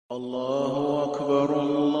الله أكبر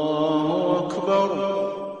الله أكبر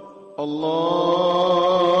الله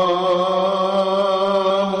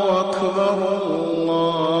أكبر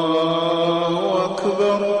الله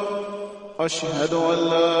أكبر أشهد أن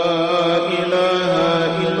لا إله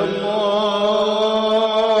إلا الله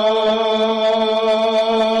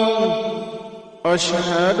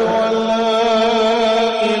أشهد أن لا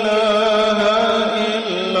إله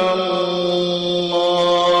إلا الله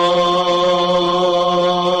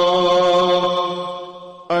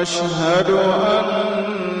أشهد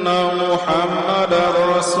أن محمدا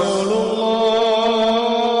رسول الله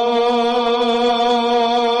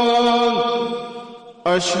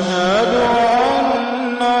أشهد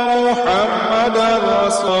أن محمدا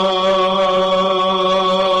رسول الله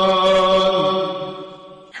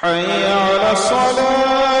حي على الصلاة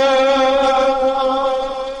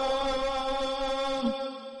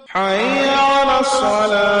حي على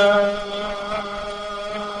الصلاة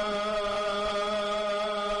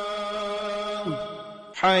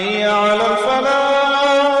حي على الفلاح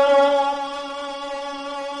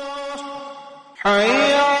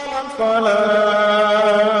حي على الفلاح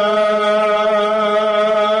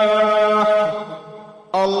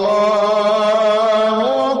الله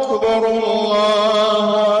أكبر الله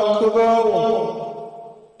أكبر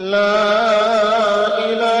لا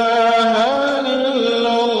إله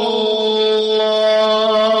إلا الله.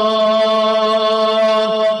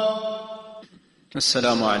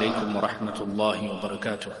 السلام عليكم ورحمة الله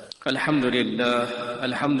وبركاته.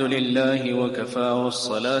 الحمد لله وكفى،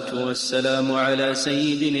 والصلاة والسلام على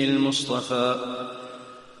سيدنا المصطفى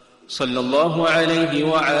صلى الله عليه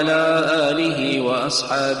وعلى آله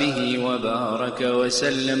وأصحابه وبارك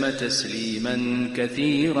وسلم تسليما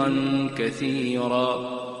كثيرا كثيرا.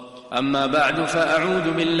 أما بعد،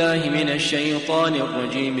 فأعوذ بالله من الشيطان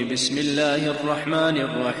الرجيم. بسم الله الرحمن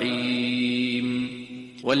الرحيم.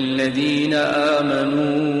 والذين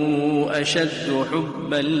آمنوا أشد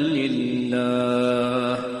حبا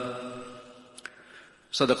لله.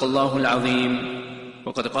 صدق الله العظيم.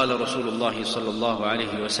 وقد قال رسول الله صلى الله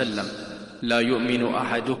عليه وسلم: لا يؤمن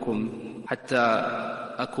أحدكم حتى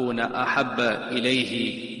أكون أحب إليه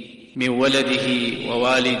من ولده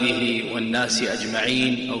ووالده والناس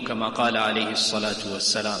أجمعين، أو كما قال عليه الصلاة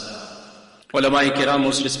والسلام. Ulama Kiram,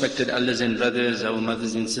 most respected elders and brothers, our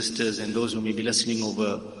mothers and sisters, and those who may be listening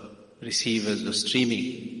over receivers or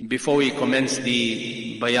streaming. Before we commence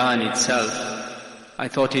the bayan itself, I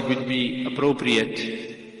thought it would be appropriate,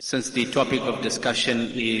 since the topic of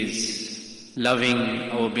discussion is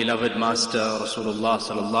loving our beloved Master Rasulullah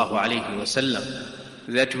sallallahu alaihi wasallam,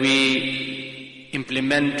 that we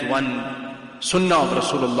implement one sunnah of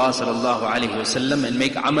Rasulullah sallallahu alaihi wasallam and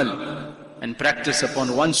make amal and practice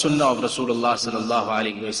upon one sunnah of Rasulullah sallallahu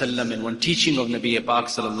alaihi wasallam and one teaching of Nabi Pak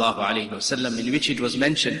sallallahu alaihi wasallam, in which it was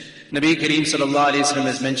mentioned, Nabi Kareem sallallahu alaihi wasallam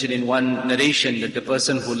has mentioned in one narration that the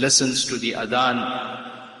person who listens to the adhan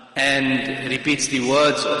and repeats the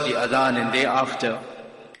words of the adhan and thereafter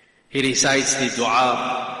he recites the dua,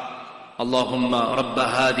 Allahumma rabba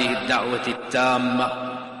hadihi ad-da'wati at-tamma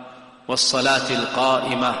was-salati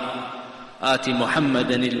al-qa'imah ati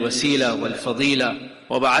Muhammadan al-wasila wal-fadila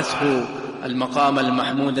وبعثه المقام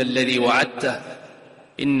المحمود الذي وعدته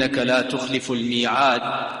إنك لا تخلف الميعاد.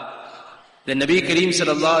 The Nabi Kareem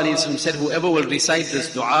sallallahu alayhi wa sallam said, whoever will recite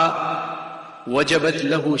this dua, wajabat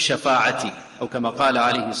lahu shafa'ati, or kama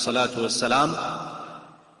qala alayhi salatu wassalam,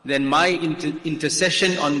 then my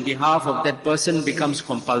intercession on behalf of that person becomes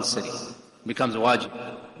compulsory, becomes wajib.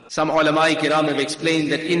 Some ulama kiram have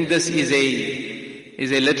explained that in this is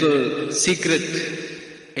a little secret,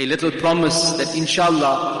 a little promise that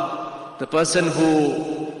inshallah the person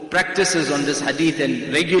who practices on this hadith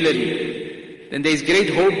and regularly, then there is great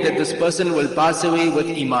hope that this person will pass away with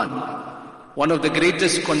iman. One of the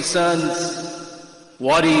greatest concerns,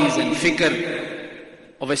 worries and fikr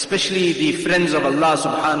of especially the friends of Allah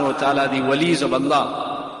subhanahu wa ta'ala, the walis of Allah,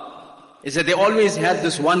 is that they always had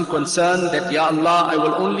this one concern that, Ya Allah, I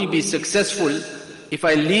will only be successful if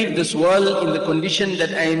I leave this world in the condition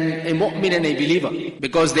that I am a mu'min and a believer.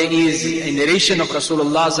 Because there is a narration of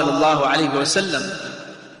Rasulullah sallallahu alaihi wasallam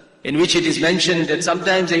in which it is mentioned that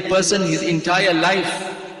sometimes a person, his entire life,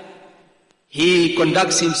 he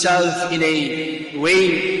conducts himself in a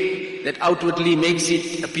way that outwardly makes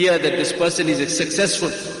it appear that this person is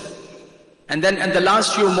successful. And then at the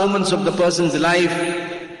last few moments of the person's life,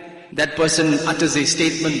 that person utters a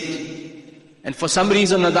statement, and for some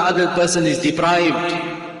reason or the other person is deprived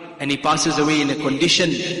and he passes away in a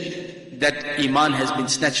condition that iman has been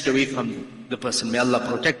snatched away from the person. May Allah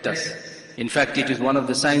protect us. In fact, it is one of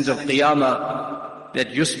the signs of Qiyamah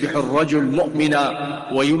that يُصْبِحُ الرَّجُلُ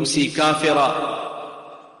مُؤْمِنًا وَيُمْسِي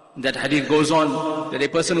كَافِرًا. That hadith goes on that a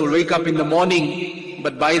person will wake up in the morning,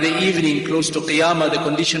 but by the evening, close to Qiyamah, the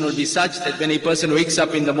condition will be such that when a person wakes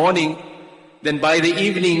up in the morning, then by the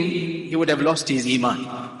evening, he would have lost his iman.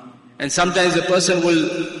 And sometimes a person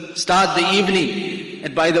will start the evening,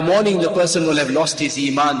 and by the morning the person will have lost his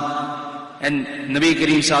iman. And Nabi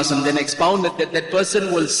Kareem S.A.W. then expounded that that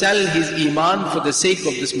person will sell his iman for the sake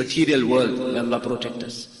of this material world. May Allah protect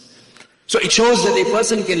us. So it shows that a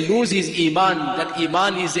person can lose his iman, that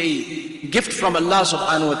iman is a gift from Allah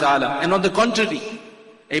subhanahu wa ta'ala. And on the contrary,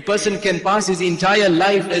 a person can pass his entire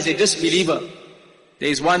life as a disbeliever. There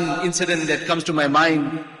is one incident that comes to my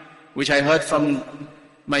mind, which I heard from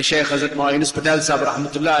my Shaykh Hazrat Yusuf Desai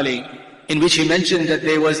rahmatullah alayhi, in which he mentioned that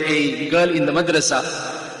there was a girl in the madrasa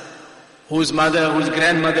whose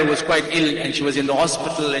grandmother was quite ill, and she was in the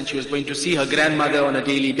hospital, and she was going to see her grandmother on a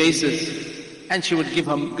daily basis. And she would give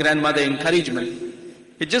her grandmother encouragement.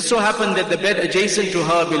 It just so happened that the bed adjacent to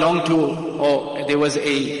her belonged to, or there was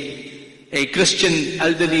a Christian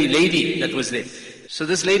elderly lady that was there. So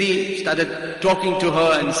this lady started talking to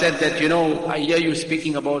her and said that, I hear you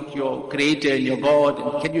speaking about your Creator and your God.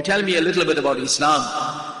 And can you tell me a little bit about Islam?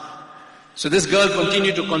 So this girl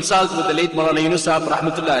continued to consult with the late Maulana Yunus Sahab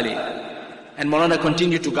rahmatullah alayhi. And Maulana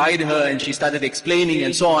continued to guide her, and she started explaining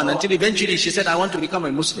and so on, until eventually she said, I want to become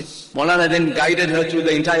a Muslim. Maulana then guided her through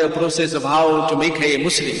the entire process of how to make her a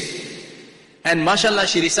Muslim. And mashallah,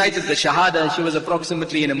 she recited the Shahada. She was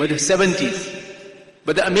approximately in her mid-70s.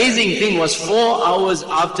 But the amazing thing was, 4 hours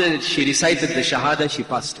after she recited the Shahada, she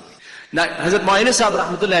passed away. Now, Hazrat Mu'ayyid Sahab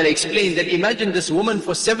rahmatullah explained that imagine this woman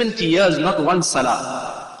for 70 years, not one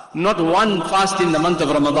salah, not one fast in the month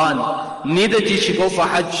of Ramadan, neither did she go for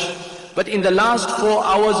Hajj. But in the last 4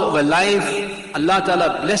 hours of her life, Allah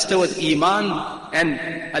Ta'ala blessed her with Iman, and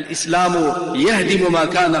Al-Islamu yahdimu ma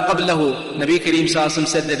kana qablahu. Nabi Kareem S.A.W.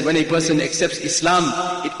 said that when a person accepts Islam,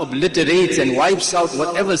 it obliterates and wipes out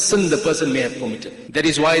whatever sin the person may have committed. That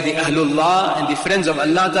is why the Ahlullah and the friends of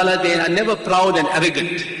Allah Ta'ala, they are never proud and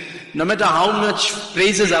arrogant. No matter how much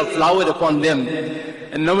praises are flowered upon them,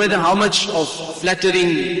 and no matter how much of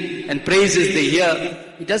flattering and praises they hear,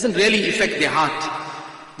 it doesn't really affect their heart.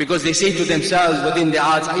 Because they say to themselves within their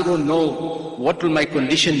hearts, I don't know what will my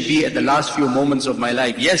condition be at the last few moments of my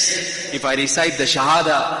life. Yes, if I recite the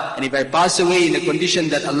Shahada, and if I pass away in a condition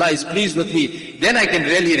that Allah is pleased with me, then I can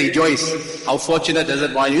really rejoice. How fortunate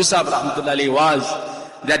Hazrat Yusuf rahmatullahi was,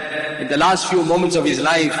 that in the last few moments of his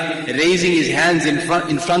life, raising his hands in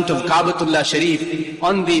front of Kaabatullah Sharif,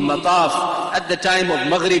 on the mataf, at the time of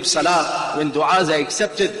Maghrib Salah, when du'as are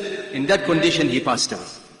accepted, in that condition he passed away.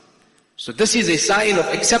 So this is a sign of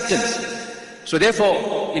acceptance. So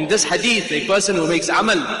therefore, in this hadith, a person who makes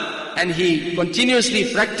amal, and he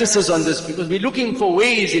continuously practices on this, because we're looking for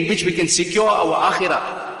ways in which we can secure our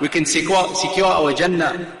akhirah, we can secure our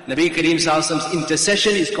Jannah. Nabi Kareem S.A.W.'s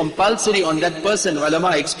intercession is compulsory on that person.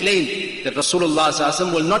 Ulama explained that Rasulullah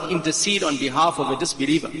S.A.W. will not intercede on behalf of a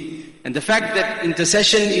disbeliever. And the fact that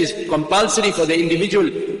intercession is compulsory for the individual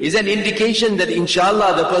is an indication that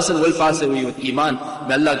inshallah the person will pass away with Iman.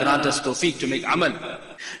 May Allah grant us tawfiq to make amal.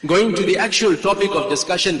 Going to the actual topic of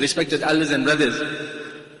discussion, respected elders and brothers,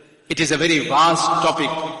 it is a very vast topic.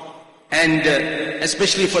 And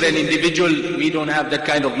especially for an individual, we don't have that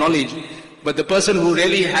kind of knowledge. But the person who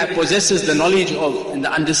really possesses the knowledge of and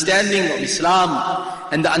the understanding of Islam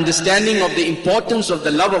and the understanding of the importance of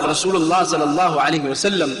the love of Rasulullah sallallahu alaihi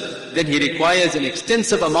wasallam, then he requires an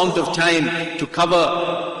extensive amount of time to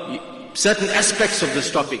cover certain aspects of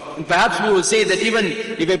this topic. And perhaps we will say that even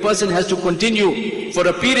if a person has to continue for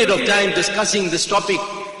a period of time discussing this topic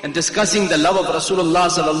and discussing the love of Rasulullah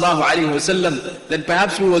sallallahu alaihi wasallam, then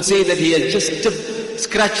perhaps we will say that he has just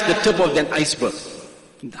scratched the tip of an iceberg.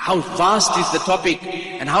 How vast is the topic,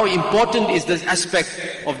 and how important is this aspect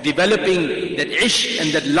of developing that ishq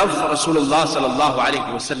and that love for Rasulullah sallallahu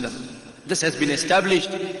alaihi wasallam. This has been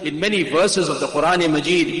established in many verses of the Quran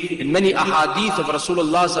Majid, in many ahadith of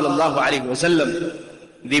Rasulullah sallallahu alaihi wasallam.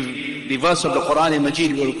 The verse of the Quran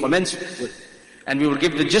Majid we will commence with, and we will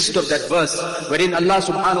give the gist of that verse, wherein Allah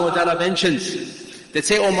subhanahu wa ta'ala mentions that,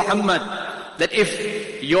 say, O Muhammad, that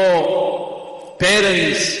if your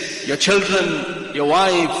parents, your children, your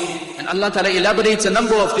wife, and Allah ta'ala elaborates a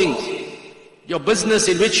number of things, your business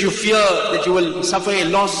in which you fear that you will suffer a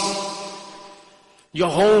loss, your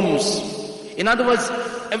homes, in other words,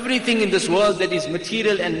 everything in this world that is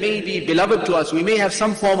material and may be beloved to us, we may have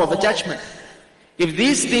some form of attachment. If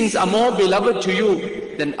these things are more beloved to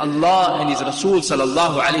you than Allah and His Rasul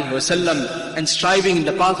sallallahu alaihi wasallam, and striving in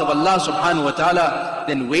the path of Allah subhanahu wa ta'ala,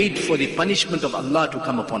 then wait for the punishment of Allah to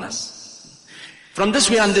come upon us. From this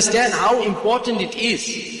we understand how important it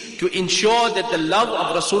is to ensure that the love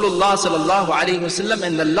of Rasulullah sallallahu alaihi wasallam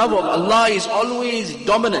and the love of Allah is always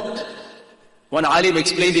dominant. One alim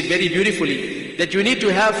explained it very beautifully, that you need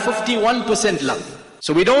to have 51% love.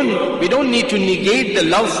 So we don't need to negate the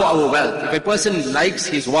love for our wealth. If a person likes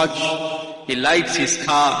his watch, he likes his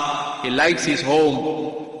car, he likes his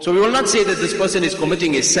home, so we will not say that this person is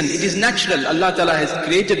committing a sin. It is natural. Allah Ta'ala has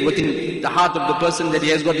created within the heart of the person that he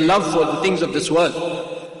has got love for the things of this world.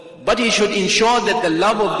 But he should ensure that the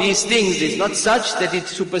love of these things is not such that it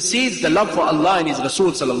supersedes the love for Allah and His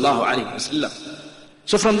Rasul sallallahu alaihi wasallam.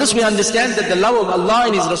 So from this we understand that the love of Allah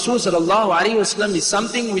and His Rasul sallallahu alaihi wasallam is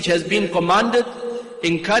something which has been commanded,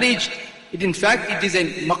 encouraged. In fact, it is a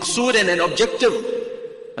maqsood and an objective.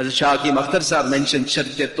 As Shah Hakim Akhtar Sahab mentioned,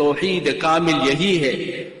 Shart-e Tawheed Kamil yahi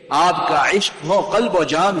hai, aapka ishq ho qalb wa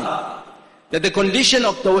jami. That the condition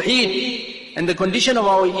of Tawheed and the condition of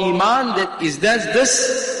our Iman that is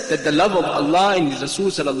this, that the love of Allah and His Rasul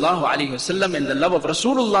sallallahu alaihi wasallam and the love of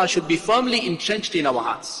Rasulullah should be firmly entrenched in our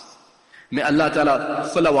hearts. May Allah Ta'ala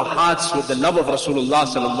fill our hearts with the love of Rasulullah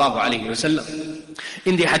sallallahu alaihi wasallam.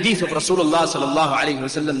 In the hadith of Rasulullah sallallahu alaihi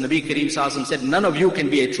wasallam, Nabi Kareem sallallahu said, none of you can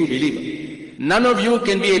be a true believer. None of you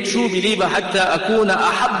can be a true believer hatta akuna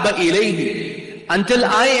ahabba ilayhi, until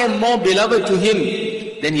I am more beloved to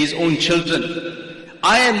him than his own children.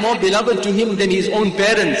 I am more beloved to him than his own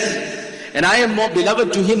parents. And I am more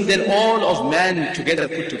beloved to him than all of man together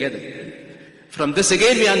put together. From this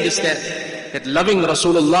again we understand that loving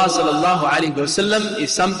Rasulullah sallallahu alaihi wasallam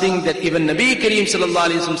is something that even Nabi Kareem sallallahu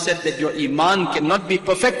alaihi wasallam said that your iman cannot be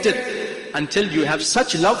perfected until you have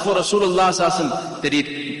such love for Rasulullah sallallahu alaihi wasallam that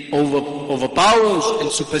it overpowers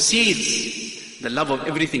and supersedes the love of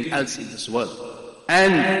everything else in this world.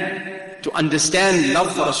 And to understand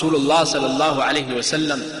love for Rasulullah sallallahu alaihi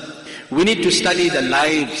wasallam, we need to study the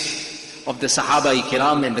lives of the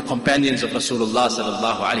Sahaba-i-Kiram and the companions of Rasulullah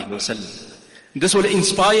sallallahu alaihi wasallam. This will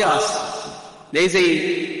inspire us. There is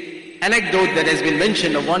a anecdote that has been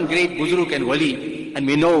mentioned of one great Buzurg and Wali, and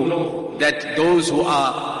we know that those who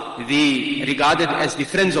are regarded as the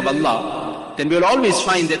friends of Allah, then we will always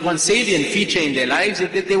find that one salient feature in their lives is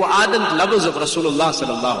that they were ardent lovers of Rasulullah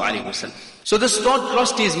sallallahu alaihi wasallam. So this thought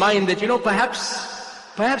crossed his mind that,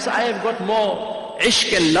 perhaps I have got more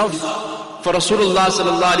ishq and love for Rasulullah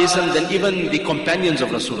sallallahu alaihi wasallam than even the companions of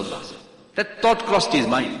Rasulullah. That thought crossed his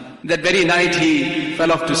mind. That very night he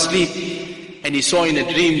fell off to sleep, and he saw in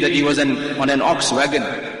a dream that he was on an ox wagon,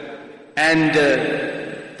 and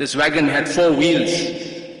this wagon had 4 wheels,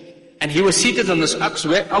 and he was seated on this ox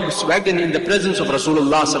wagon in the presence of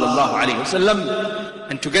Rasulullah sallallahu alaihi wasallam,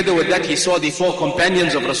 and together with that he saw the 4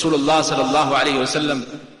 companions of Rasulullah sallallahu alaihi wasallam,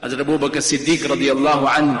 Hazrat Abu Bakr Siddiq radiyallahu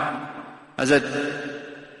anhu, Hazrat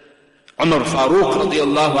Umar Farooq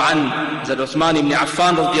radiyallahu anhu, Hazrat Uthman ibn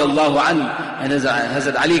Affan radiyallahu anhu, and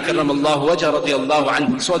Hazrat Ali karramallahu wajha radiyallahu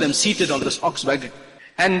anhu. He saw them seated on this ox wagon.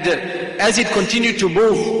 And as it continued to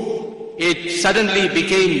move, it suddenly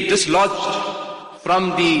became dislodged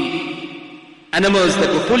from the animals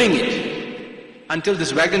that were pulling it, until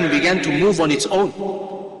this wagon began to move on its own.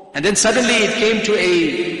 And then suddenly it came to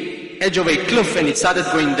an edge of a cliff, and it started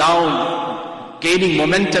going down, gaining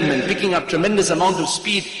momentum and picking up tremendous amount of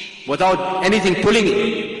speed without anything pulling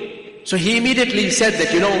it. So he immediately said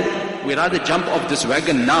that, we rather jump off this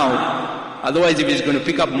wagon now. Otherwise, if it's going to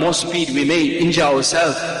pick up more speed, we may injure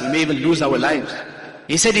ourselves. We may even lose our lives.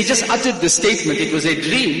 He said he just uttered the statement. It was a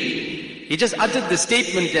dream. He just uttered the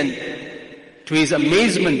statement, and to his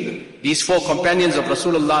amazement, these 4 companions of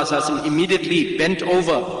Rasulullah sallallahu alaihi wasallam immediately bent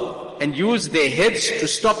over and used their heads to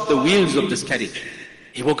stop the wheels of this carriage.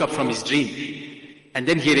 He woke up from his dream. And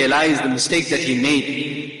then he realized the mistake that he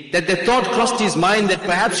made. That the thought crossed his mind that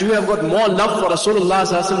perhaps you have got more love for Rasulullah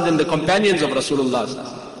sallallahu alaihi wasallam than the companions of Rasulullah sallallahu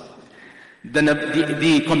alaihi wasallam.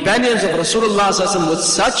 The companions of Rasulullah sallallahu alaihi wasallam were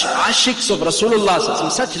such ashiqs of Rasulullah sallallahu alaihi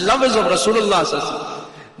wasallam, such lovers of Rasulullah sallallahu alaihi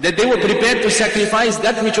wasallam, that they were prepared to sacrifice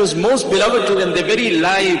that which was most beloved to them, their very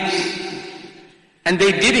lives. And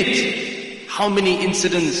they did it. How many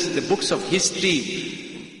incidents, the books of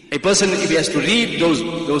history. A person, if he has to read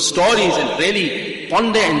those stories and really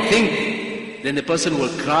ponder and think, then the person will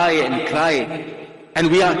cry and cry.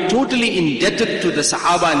 And we are totally indebted to the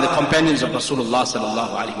Sahaba and the companions of Rasulullah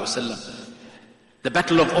sallallahu alaihi wasallam. The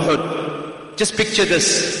Battle of Uhud. Just picture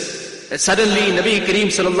this. That suddenly Nabi Kareem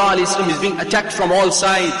sallallahu alaihi wasallam is being attacked from all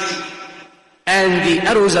sides. And the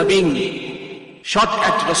arrows are being shot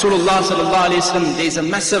at Rasulullah sallallahu alaihi wasallam. There is a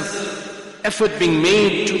massive effort being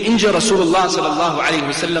made to injure Rasulullah sallallahu alaihi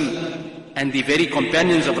wasallam, and the very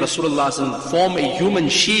companions of Rasulullah sallallahu alaihi wasallam form a human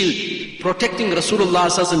shield protecting Rasulullah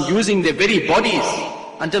sallallahu alaihi wasallam using their very bodies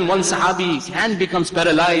until one Sahabi's hand becomes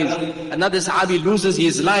paralyzed, another Sahabi loses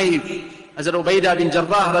his life, Hazrat Ubaidah bin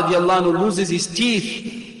Jarrah radiallahu anhu loses his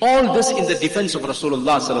teeth. All this in the defense of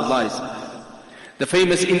Rasulullah sallallahu alaihi wasallam. The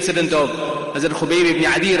famous incident of Hazrat Khubayb ibn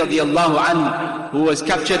Adi radiallahu anhu, who was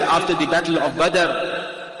captured after the battle of Badr,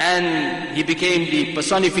 and he became the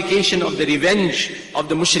personification of the revenge of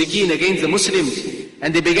the mushrikeen against the Muslims,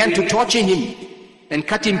 and they began to torture him and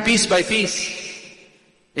cut him piece by piece.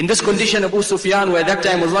 In this condition, Abu Sufyan, who at that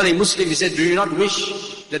time was not a Muslim, he said, do you not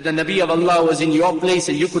wish that the Nabi of Allah was in your place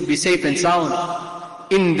and you could be safe and sound?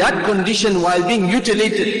 In that condition, while being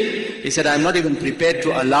mutilated, he said, I am not even prepared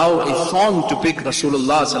to allow a thorn to prick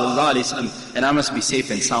Rasulullah sallallahu alaihi wasallam, and I must be safe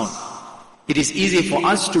and sound. It is easy for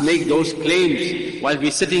us to make those claims while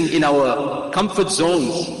we're sitting in our comfort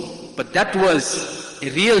zones. But that was a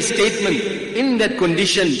real statement in that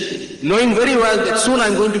condition, knowing very well that soon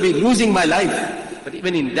I'm going to be losing my life. But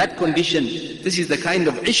even in that condition, this is the kind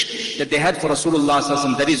of ishq that they had for Rasulullah sallallahu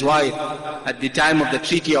alaihi wasallam. That is why at the time of the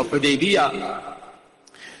Treaty of Hudaybiyah,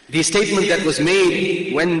 the statement that was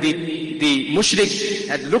made when the mushrik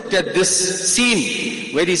had looked at this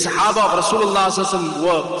scene where the Sahaba of Rasulullah sallallahu alaihi wasallam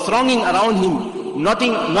were thronging around him,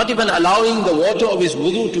 not even allowing the water of his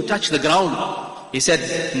wudu to touch the ground. He said,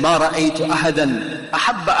 مَا رَأَيْتُ أَحَدًا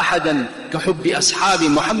أَحَبَّ أَحَدًا كَحُبِّ أَصْحَابِ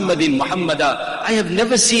مُحَمَّدٍ مُحَمَّدًا. I have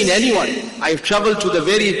never seen anyone. I have traveled to the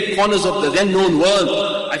very corners of the then known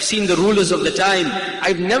world. I've seen the rulers of the time.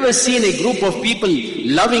 I've never seen a group of people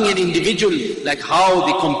loving an individual like how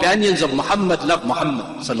the companions of Muhammad loved Muhammad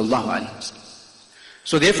sallallahu alaihi wasallam.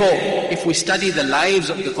 So therefore, if we study the lives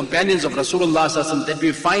of the companions of Rasulullah sallallahu alaihi wasallam, then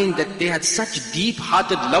we find that they had such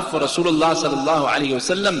deep-hearted love for Rasulullah sallallahu alaihi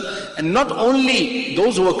wasallam, and not only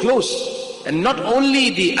those who were close, and not only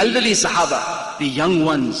the elderly Sahaba, the young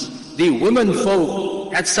ones, the women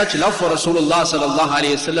folk had such love for Rasulullah sallallahu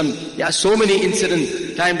alaihi wasallam. There are so many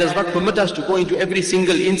incidents. Time does not permit us to go into every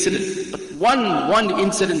single incident, but one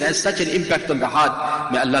incident has such an impact on the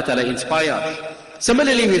heart. May Allah Ta'ala inspire us.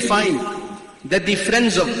 Similarly, we find that the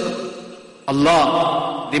friends of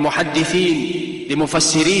Allah, the muhaddithin, the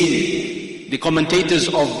mufassirin, the commentators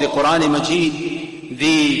of the Quran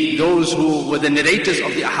Majid, those who were the narrators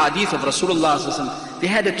of the ahadith of Rasulullah sallallahu alaihi wasallam, they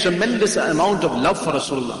had a tremendous amount of love for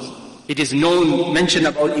Rasulullah. It is mentioned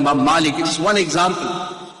about Imam Malik. It is one example.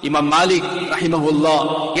 Imam Malik,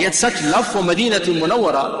 rahimahullah, he had such love for Madinatul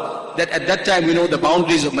Munawwara that at that time, the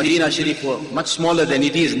boundaries of Medina Sharif were much smaller than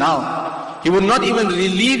it is now. He would not even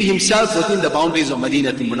relieve himself within the boundaries of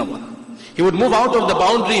Madinatul Munawwara. He would move out of the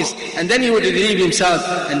boundaries and then he would relieve himself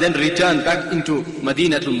and then return back into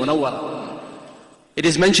Madinatul Munawwara. It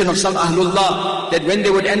is mentioned of some Ahlullah that when they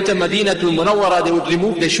would enter Madinatul Munawwara, they would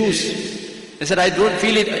remove their shoes. They said, I don't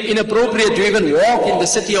feel it inappropriate to even walk in the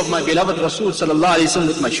city of my beloved Rasul sallallahu alaihi wasallam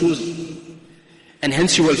with my shoes. And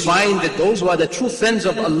hence you will find that those who are the true friends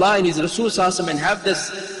of Allah and His Rasul sallallahu alaihi wasallam and have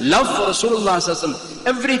this love for Rasulullah sallallahu alaihi wasallam,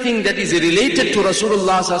 everything that is related to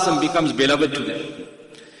Rasulullah sallallahu alaihi wasallam becomes beloved to them.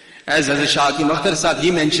 As Hazrat Shah Hakim Akhtar Sahib,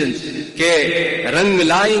 he mentioned, ke rang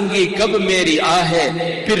layengi kab meri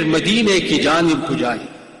aahe, phir Madine ki janib pujaye.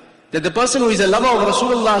 That the person who is a lover of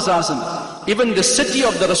Rasulullah sallallahu alaihi wasallam, even the city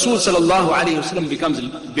of the Rasul sallallahu alaihi wasallam becomes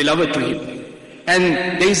beloved to him.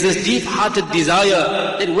 And there is this deep-hearted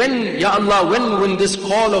desire that when, Ya Allah, when this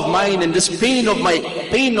call of mine and this pain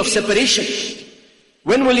of separation,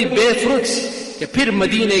 when will it bear fruits? Phir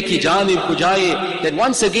Madine ki janib pujaye, that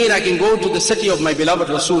once again I can go to the city of my beloved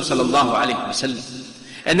Rasul sallallahu alaihi wasallam.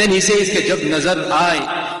 And then he says, ke jab nazar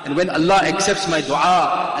aaye, and when Allah accepts my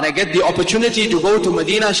dua, and I get the opportunity to go to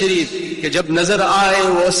Medina Sharif, ke jab nazar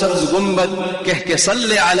aaye, wo sabz gumbad, keh ke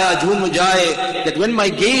salle ala jhum jaye, that when my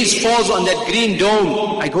gaze falls on that green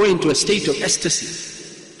dome, I go into a state of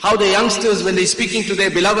ecstasy. How the youngsters, when they're speaking to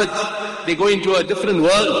their beloved, they go into a different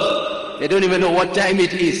world. They don't even know what time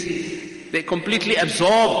it is. They're completely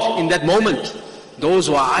absorbed in that moment. Those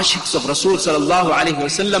who are ashiqs of Rasul sallallahu alaihi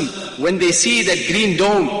wasallam, when they see that green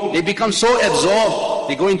dome, they become so absorbed,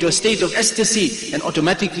 they go into a state of ecstasy, and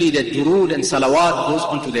automatically that durood and salawat goes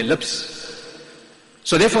onto their lips.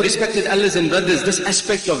 So therefore, respected elders and brothers, this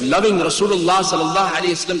aspect of loving Rasulullah sallallahu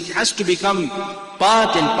alaihi wasallam has to become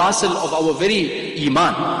part and parcel of our very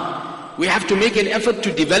iman. We have to make an effort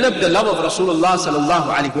to develop the love of Rasulullah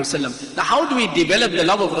sallallahu alaihi wasallam. Now, how do we develop the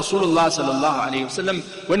love of Rasulullah sallallahu alaihi wasallam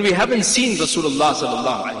when we haven't seen Rasulullah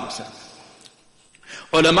sallallahu alaihi wasallam?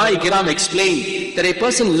 Ulama Ikram explain that a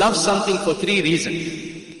person loves something for three reasons.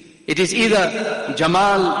 It is either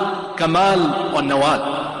Jamal, Kamal or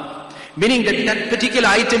Nawal. Meaning that that particular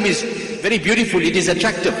item is very beautiful, it is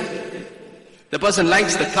attractive. The person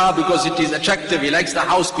likes the car because it is attractive, he likes the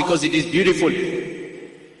house because it is beautiful.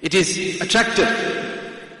 It is attractive.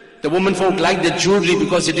 The women folk like the jewelry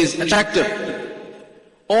because it is attractive.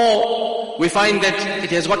 Or we find that it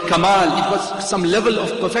has got kamal, it was some level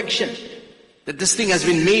of perfection. That this thing has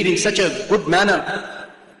been made in such a good manner.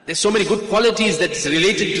 There's so many good qualities that's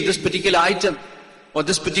related to this particular item or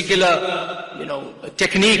this particular,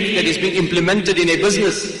 technique that is being implemented in a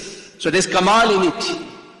business. So there's kamal in it.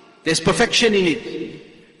 There's perfection in it.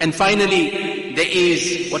 And finally, there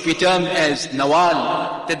is what we term as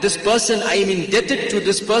nawal. That this person, I am indebted to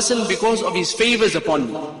this person because of his favors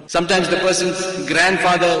upon me. Sometimes the person's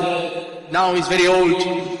grandfather now is very old.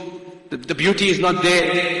 The beauty is not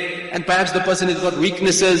there. And perhaps the person has got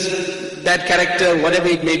weaknesses, bad character, whatever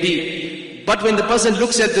it may be. But when the person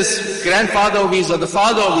looks at this grandfather of his or the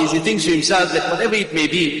father of his, he thinks to himself that whatever it may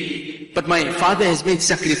be, but my father has made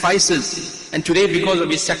sacrifices. And today because of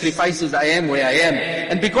his sacrifices, I am where I am.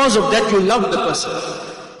 And because of that, you love the person.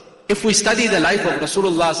 If we study the life of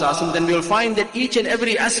Rasulullah ﷺ, then we will find that each and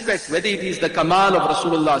every aspect, whether it is the kamal of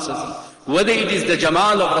Rasulullah ﷺ, whether it is the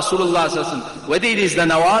jamal of Rasulullah ﷺ, whether it is the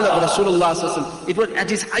nawal of Rasulullah ﷺ, it was at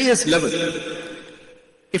his highest level.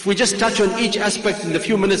 If we just touch on each aspect in the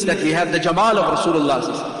few minutes that we have, the jamal of Rasulullah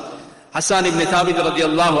ﷺ. Hassan ibn Thabit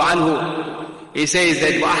radiallahu anhu, he says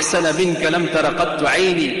that وَأَحْسَنَ مِنْكَ لَمْ تَرَقَدْتُ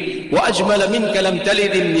عَيْنِي وَأَجْمَلَ مِنْكَ لَمْ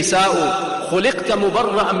تَلِدِ النِّسَاءُ خُلِقْتَ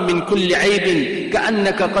مُبَرَّأً مِنْ كُلِّ عَيْبٍ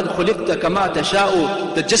كَأَنَّكَ قَدْ خُلِقْتَ كَمَا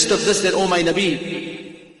تَشَاءُ. The gist of this, that, oh my Nabi,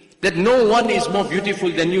 that no one is more beautiful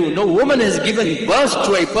than you. No woman has given birth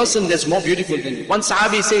to a person that's more beautiful than you. One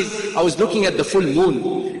Sahabi says, I was looking at the full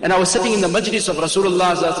moon and I was sitting in the majlis of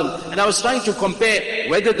Rasulullah ﷺ, and I was trying to compare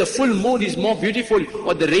whether the full moon is more beautiful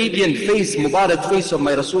or the radiant face, Mubarak face of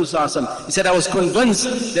my Rasul ﷺ. He said, I was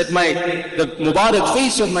convinced that the Mubarak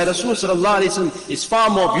face of my Rasul ﷺ is far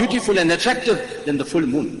more beautiful and attractive than the full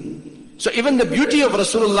moon. So even the beauty of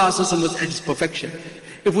Rasulullah ﷺ was at its perfection.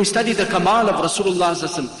 If we study the kamal of Rasulullah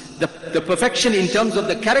ﷺ, the perfection in terms of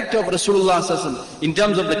the character of Rasulullah ﷺ, in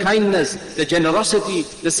terms of the kindness, the generosity,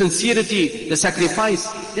 the sincerity, the sacrifice,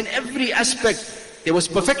 then every aspect, there was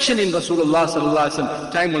perfection in Rasulullah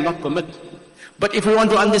ﷺ. Time will not permit. But if we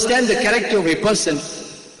want to understand the character of a person,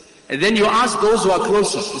 and then you ask those who are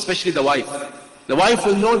closest, especially the wife. The wife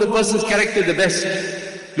will know the person's character the best.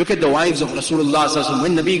 Look at the wives of Rasulullah ﷺ.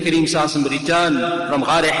 When Nabi Kareem ﷺ returned from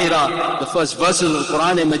Ghar Hira, the first verses of the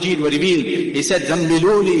Quran and Majid were revealed. He said,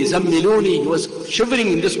 Zammiluni, Zammiluni. He was shivering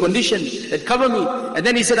in this condition, that cover me. And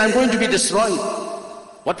then he said, I'm going to be destroyed.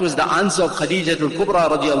 What was the answer of Khadija al-Kubra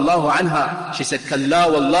radiallahu anha? She said,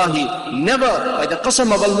 Kalla wallahi, never, by the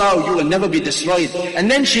qasam of Allah, you will never be destroyed.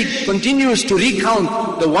 And then she continues to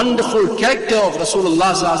recount the wonderful character of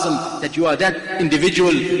Rasulullah ﷺ, that you are that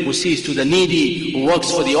individual who sees to the needy, who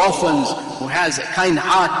works for the orphans, who has a kind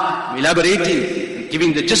heart, elaborating,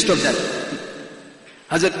 giving the gist of that.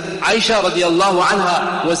 Hazrat Aisha radiallahu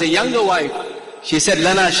anha was a younger wife. She said,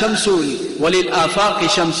 Lana shamsun walil afaqi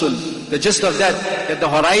shamsun. The gist of that the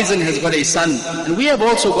horizon has got a sun. And we have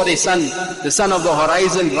also got a sun. The sun of the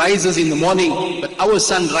horizon rises in the morning, but our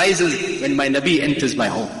sun rises when my Nabi enters my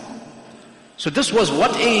home. So this was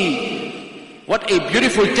what a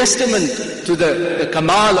beautiful testament to the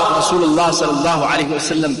kamal of Rasulullah sallallahu alaihi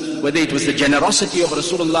wasallam, whether it was the generosity of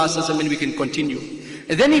Rasulullah sallallahu alaihi wasallam, and we can continue.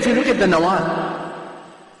 And then if you look at the nawal,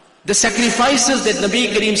 the sacrifices that Nabi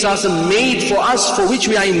Kareem sallallahu alaihi wasallam made for us, for which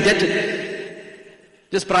we are indebted.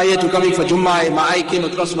 Just prior to coming for Jummah, I came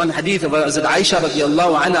across one hadith of Hazrat Aisha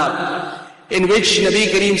radiallahu anha, in which Nabi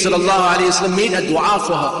Kareem sallallahu alayhi wa sallam made a dua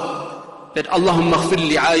for her, that Allahumma aghfir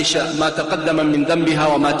li Aisha ma taqaddama min dhanbiha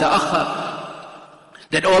wa ma ta'akhkhar.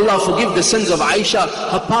 That, oh Allah, forgive the sins of Aisha,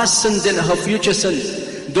 her past sins and her future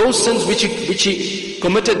sins. Those sins which she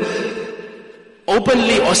committed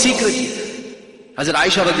openly or secretly. Hazrat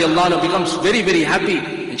Aisha radiallahu anha becomes very, very happy.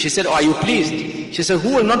 And she said, oh, are you pleased? She said,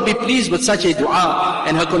 who will not be pleased with such a dua?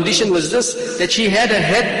 And her condition was this, that she had her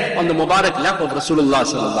head on the Mubarak lap of Rasulullah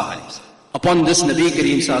sallallahu alaihi wasallam. Upon this, Nabi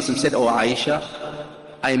Kareem sallallahu alaihi wasallam said, oh Aisha,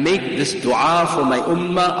 I make this dua for my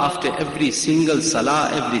ummah after every single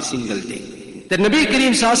salah, every single day. That Nabi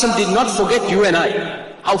Kareem sallallahu alaihi wasallam did not forget you and I.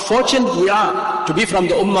 How fortunate we are to be from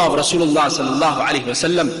the ummah of Rasulullah sallallahu alaihi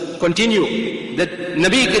wasallam. Continue. That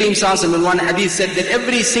Nabi Kareem sallallahu alaihi wasallam in one hadith said that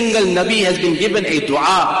every single Nabi has been given a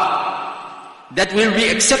dua that will be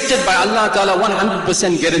accepted by Allah Ta'ala,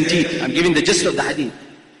 100% guaranteed. I'm giving the gist of the hadith.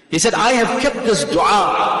 He said, I have kept this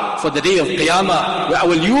dua for the day of Qiyamah, where I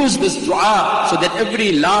will use this dua so that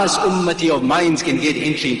every last ummati of mine can get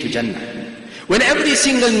entry into Jannah. When every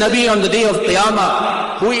single Nabi on the day of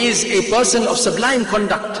Qiyamah, who is a person of sublime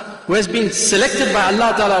conduct, who has been selected by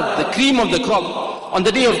Allah Ta'ala, the cream of the crop, on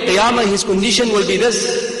the day of Qiyamah, his condition will be this,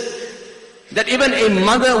 that even a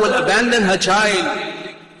mother will abandon her child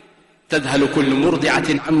تذهل كل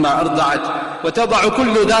مرضعة عما أرضعت وتضع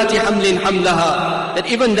كل ذات حمل حملها. That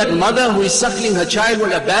even that mother who is suckling her child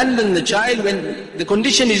will abandon the child when the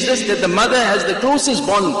condition is this, that the mother has the closest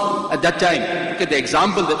bond at that time. Look at the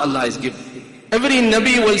example that Allah has given. Every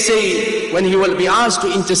Nabi will say, when he will be asked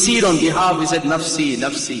to intercede on behalf, he said, Nafsi,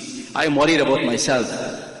 Nafsi, I am worried about myself.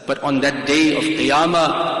 But on that day of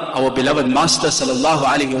Qiyamah, our beloved Master sallallahu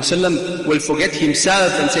alayhi wasallam will forget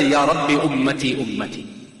himself and say, Ya Rabbi, ummati, ummati.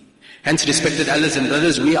 Hence, respected elders and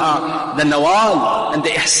brothers, we are the nawal and the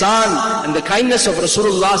ihsan and the kindness of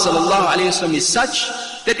Rasulullah sallallahu alayhi wasallam is such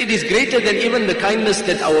that it is greater than even the kindness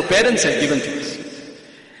that our parents have given to us.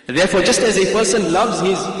 Therefore, just as a person loves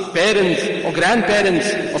his parents or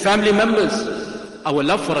grandparents or family members, our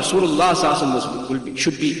love for Rasulullah sallallahu alayhi wasallam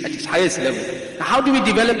should be at its highest level. Now, how do we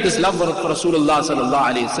develop this love for Rasulullah sallallahu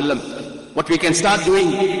alayhi wasallam? What we can start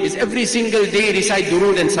doing is every single day recite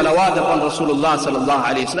durood and salawat upon Rasulullah sallallahu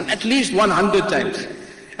alayhi wasallam at least 100 times.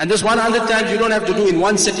 And this 100 times you don't have to do in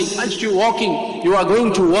one sitting. Whilst you're walking, you are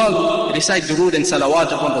going to work, recite durood and salawat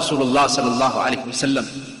upon Rasulullah sallallahu alayhi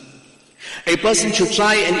wasallam. A person should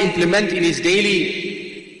try and implement in his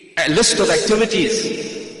daily list of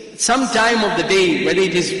activities, some time of the day, whether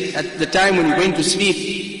it is at the time when you're going to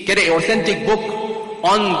sleep, get an authentic book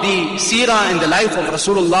on the seerah and the life of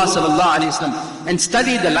Rasulullah sallallahu alayhi wasallam and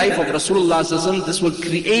study the life of Rasulullah sallallahu alayhi wasallam. This will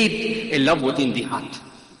create a love within the heart.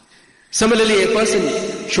 Similarly, a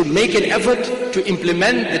person should make an effort to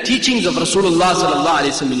implement the teachings of Rasulullah sallallahu alayhi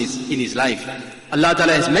wasallam in his life. Allah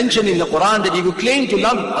Ta'ala has mentioned in the Quran that if you claim to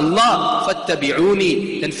love Allah,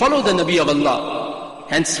 fattabi'uni, then follow the Nabi of Allah.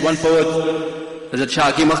 Hence one poet, Hazrat Shah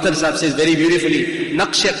Hakim Akhtar Sahib says very beautifully,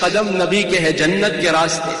 Naqsh qadam Nabi ke hai jannat ke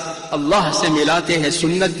raaste, Allah se milate hai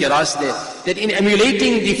sunnat ke raaste. That in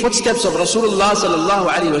emulating the footsteps of Rasulullah sallallahu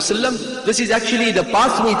alayhi wasallam, this is actually the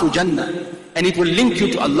pathway to Jannah. And it will link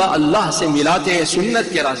you to Allah. Allah se milate hai sunnat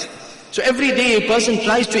ke raaste. So every day a person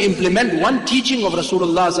tries to implement one teaching of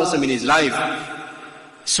Rasulullah sallallahu alayhi wasallam in his life.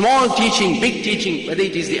 Small teaching, big teaching, whether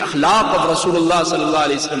it is the akhlaq of Rasulullah sallallahu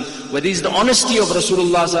alayhi wasallam, whether it is the honesty of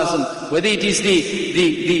Rasulullah sallallahu alayhi wasallam, whether it is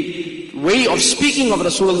the way of speaking of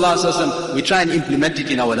Rasulullah sallallahu alayhi wasallam, we try and implement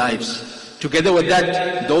it in our lives. Together with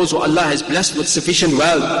that, those who Allah has blessed with sufficient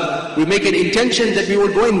wealth, we make an intention that we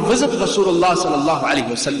will go and visit Rasulullah sallallahu alayhi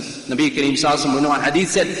wasallam. Nabi Kareem sallallahu alayhi wasallam, hadith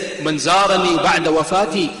said, "Man zarani ba'da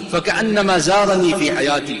wafati, faka'annama zarani fi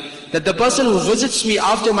hayati." That the person who visits me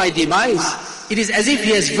after my demise, it is as if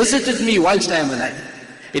he has visited me whilst I am alive.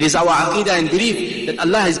 It is our aqeedah and belief that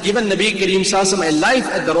Allah has given Nabi Kareem sallallahu alayhi wasallam a life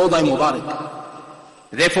at the Rawdah Mubarak.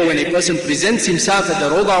 Therefore, when a person presents himself at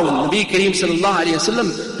the Rawdah with Nabi Kareem sallallahu alayhi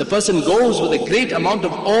wasallam, the person goes with a great amount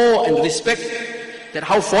of awe and respect, that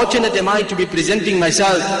how fortunate am I to be presenting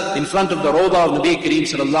myself in front of the Rawdah of Nabi Kareem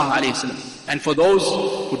sallallahu alayhi wasallam. And for those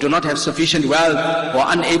who do not have sufficient wealth or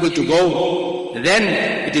are unable to go, then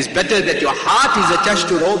it is better that your heart is attached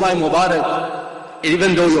to Rawdah Mubarak,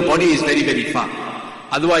 even though your body is very, very far.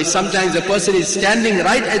 Otherwise, sometimes a person is standing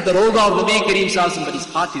right at the Rawdah of Nabi Kareem sallallahu alayhi wasallam, but his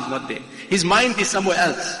heart is not there. His mind is somewhere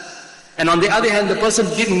else. And on the other hand, the person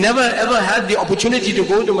never ever had the opportunity to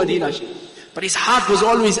go to Medina. But his heart was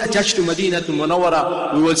always attached to Medina, to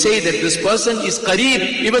Munawwara. We will say that this person is qareeb,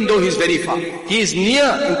 even though he is very far. He is near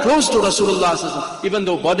and close to Rasulullah sallallahu alaihi wasallam, even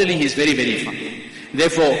though bodily he is very, very far.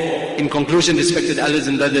 Therefore, in conclusion, respected elders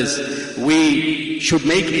and brothers, we should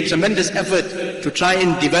make a tremendous effort to try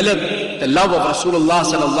and develop the love of Rasulullah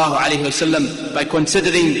sallallahu alaihi wasallam by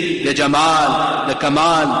considering the Jamal, the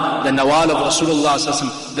Kamal, the Nawal of Rasulullah sallallahu alaihi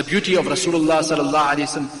wasallam, the beauty of Rasulullah sallallahu alaihi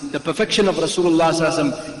wasallam, the perfection of Rasulullah sallallahu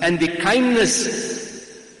alaihi wasallam, and the kindness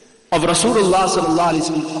of Rasulullah sallallahu alaihi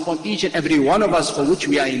wasallam upon each and every one of us, for which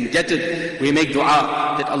we are indebted. We make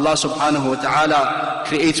dua that Allah subhanahu wa ta'ala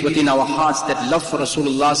creates within our hearts that love for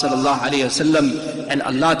Rasulullah sallallahu alaihi wasallam, and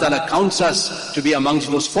Allah ta'ala counts us to be amongst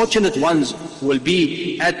those fortunate ones who will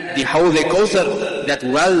be at the Hawd al-Kawthar, that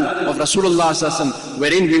well of Rasulullah sallallahu alaihi wasallam,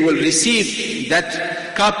 wherein we will receive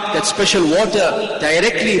that cup, that special water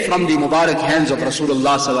directly from the Mubarak hands of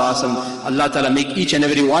Rasulullah sallallahu alaihi wasallam. Allah ta'ala make each and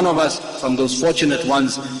every one of us from those fortunate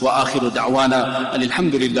ones. Wa akhiru da'wana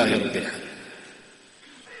alhamdulillahi rabbil alamin.